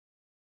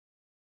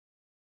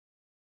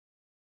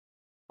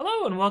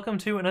Hello and welcome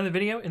to another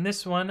video. In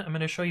this one, I'm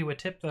going to show you a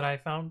tip that I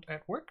found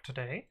at work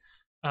today,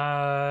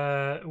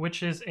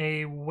 which is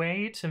a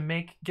way to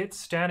make Git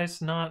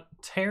status not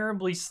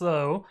terribly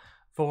slow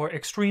for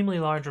extremely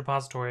large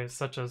repositories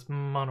such as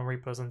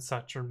monorepos and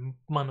such, or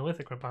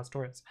monolithic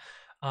repositories.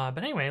 But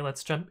anyway,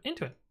 let's jump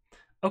into it.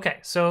 Okay,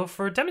 so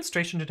for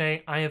demonstration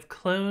today, I have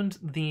cloned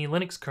the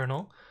Linux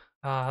kernel.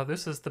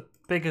 This is the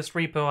biggest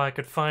repo I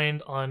could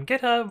find on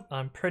GitHub.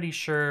 I'm pretty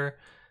sure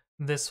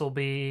this will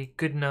be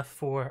good enough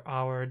for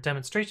our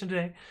demonstration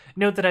today.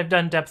 Note that I've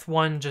done depth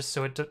 1 just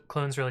so it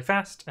clones really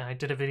fast. I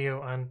did a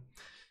video on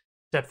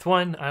depth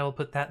 1. I will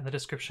put that in the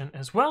description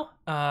as well.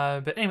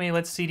 But anyway,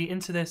 let's cd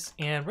into this,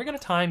 and we're going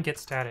to time git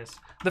status.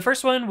 The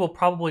first one will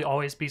probably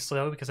always be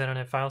slow because I don't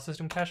have file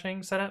system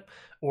caching set up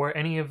or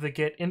any of the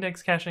git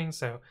index caching,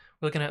 so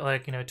we're looking at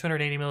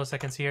 280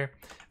 milliseconds here.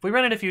 If we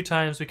run it a few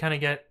times, we kind of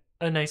get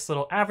a nice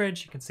little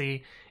average. You can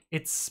see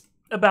it's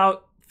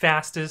about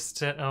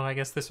fastest at, I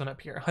guess this one up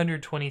here,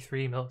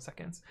 123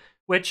 milliseconds,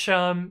 which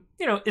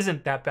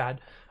isn't that bad.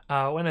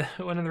 One of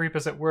the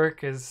repos at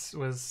work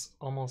was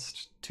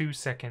almost 2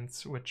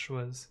 seconds, which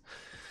was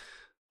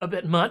a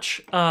bit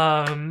much.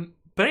 But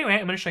anyway,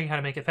 I'm going to show you how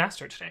to make it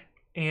faster today.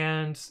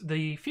 And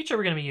the feature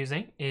we're going to be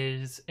using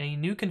is a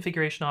new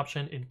configuration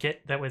option in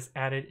Git that was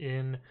added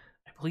in,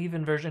 I believe,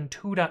 in version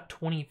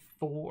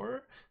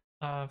 2.24.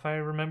 If I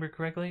remember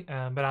correctly,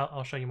 but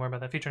I'll show you more about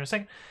that feature in a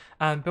second.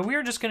 But we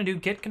are just going to do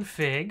git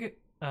config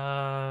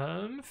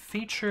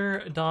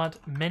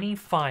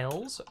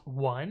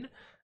feature.manyfiles1.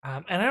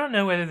 And I don't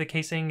know whether the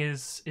casing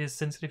is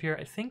sensitive here.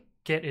 I think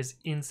Git is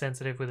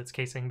insensitive with its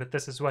casing, but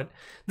this is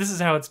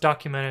how it's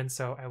documented.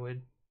 So I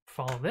would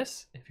follow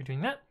this if you're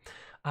doing that.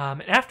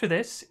 And after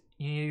this,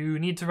 you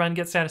need to run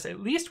git status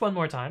at least one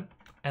more time,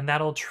 and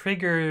that'll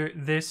trigger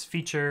this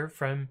feature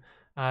from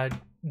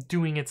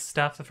doing its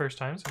stuff the first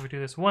time. So if we do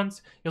this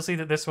once, you'll see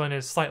that this one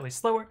is slightly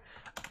slower,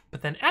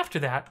 but then after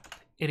that,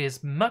 it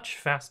is much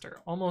faster,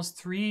 almost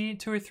 2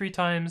 or 3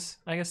 times,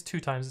 I guess 2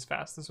 times as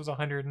fast. This was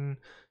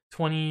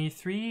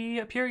 123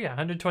 up here, yeah,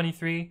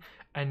 123,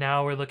 and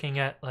now we're looking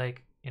at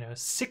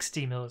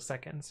 60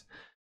 milliseconds.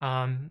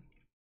 On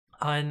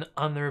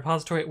the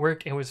repository at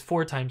work, it was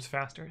 4 times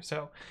faster.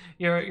 So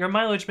your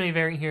mileage may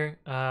vary here,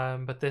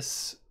 but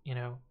this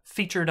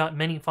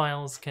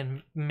feature.manyfiles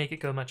can make it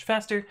go much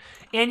faster,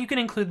 and you can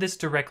include this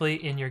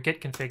directly in your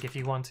git config if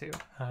you want to.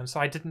 So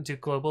I didn't do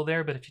global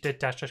there, but if you did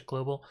 --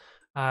 global,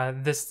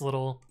 this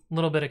little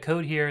bit of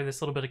code here,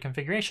 this little bit of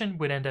configuration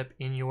would end up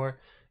in your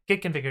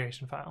git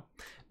configuration file.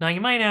 Now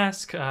you might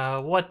ask,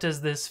 what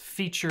does this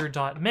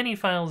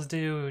feature.manyfiles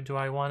do? Do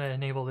I want to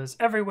enable this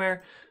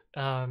everywhere?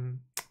 And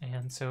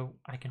so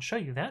I can show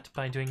you that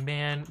by doing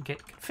man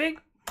git config.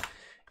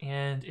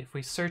 And if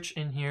we search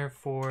in here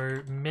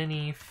for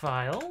many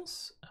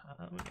files,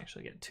 we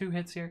actually get 2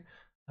 hits here.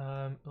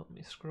 Let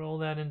me scroll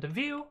that into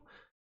view.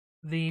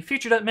 The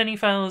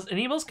feature.manyfiles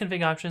enables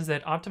config options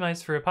that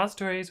optimize for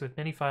repositories with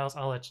many files.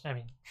 I don't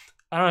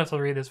have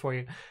to read this for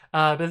you.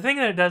 But the thing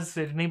that it does is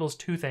it enables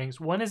 2 things.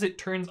 One is it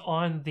turns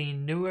on the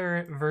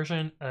newer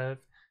version of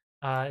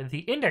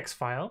the index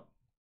file,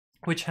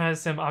 which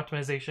has some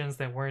optimizations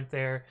that weren't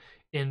there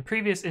in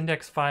previous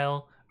index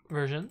file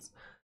versions.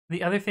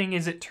 The other thing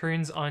is it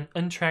turns on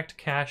untracked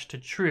cache to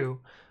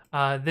true.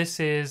 This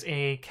is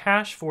a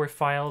cache for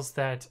files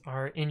that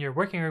are in your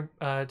working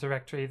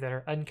directory that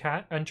are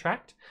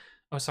untracked.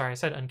 Oh, sorry, I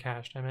said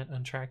uncached. I meant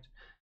untracked.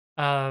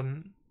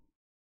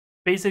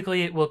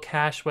 Basically, it will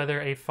cache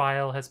whether a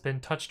file has been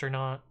touched or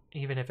not,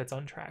 even if it's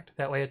untracked.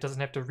 That way it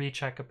doesn't have to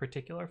recheck a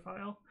particular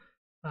file.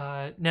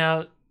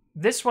 Now,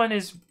 this one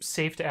is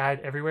safe to add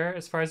everywhere,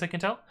 as far as I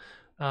can tell.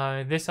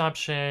 This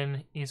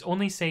option is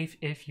only safe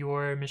if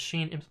your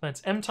machine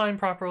implements mtime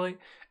properly,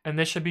 and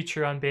this should be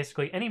true on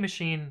basically any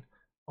machine,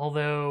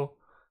 although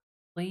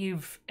I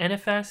believe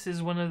NFS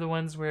is one of the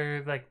ones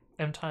where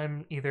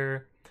mtime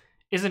either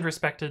isn't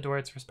respected or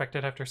it's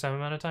respected after some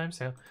amount of time.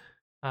 So,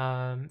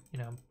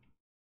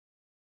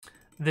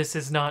 this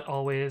is not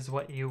always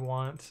what you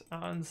want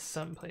on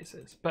some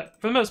places, but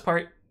for the most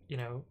part,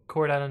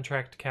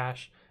 core.untracked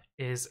cache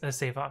is a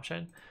safe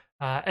option.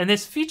 And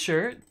this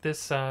feature,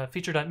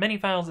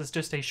 feature.manyfiles, is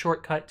just a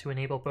shortcut to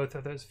enable both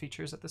of those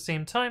features at the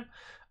same time.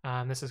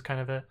 This is kind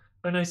of a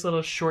nice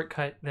little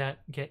shortcut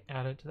that get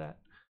added to that.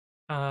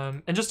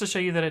 And just to show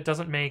you that it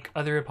doesn't make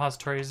other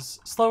repositories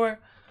slower,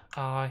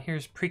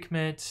 here's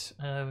precommit.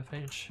 If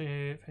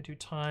I do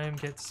time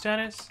git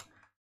status,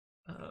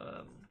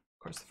 of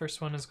course the first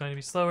one is going to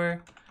be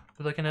slower.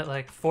 We're looking at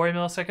 4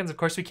 milliseconds. Of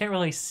course, we can't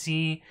really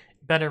see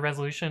better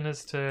resolution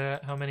as to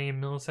how many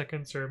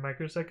milliseconds or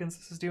microseconds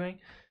this is doing.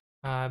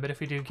 But if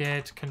we do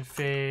git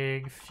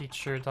config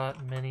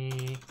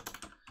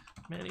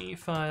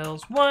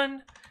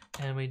feature.manyfiles1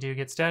 and we do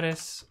git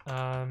status,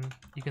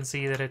 you can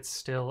see that it's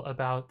still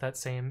about that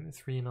same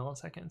 3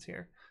 milliseconds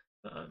here.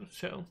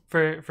 So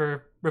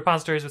for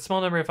repositories with small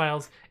number of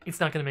files,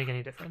 it's not going to make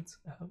any difference,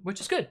 which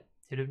is good.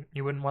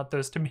 You wouldn't want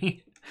those to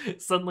be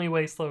suddenly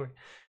way slower.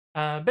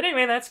 But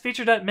anyway, that's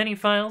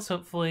feature.manyfiles.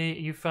 Hopefully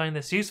you find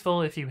this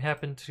useful. If you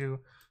happen to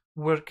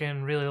work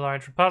in really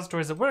large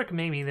repositories at work,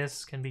 maybe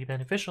this can be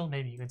beneficial.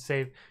 Maybe you can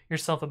save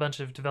yourself a bunch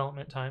of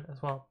development time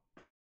as well.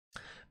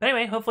 But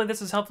anyway, hopefully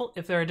this is helpful.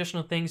 If there are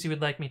additional things you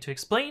would like me to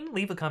explain,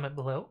 leave a comment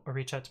below or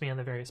reach out to me on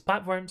the various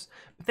platforms.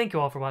 But thank you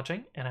all for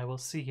watching, and I will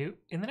see you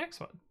in the next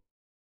one.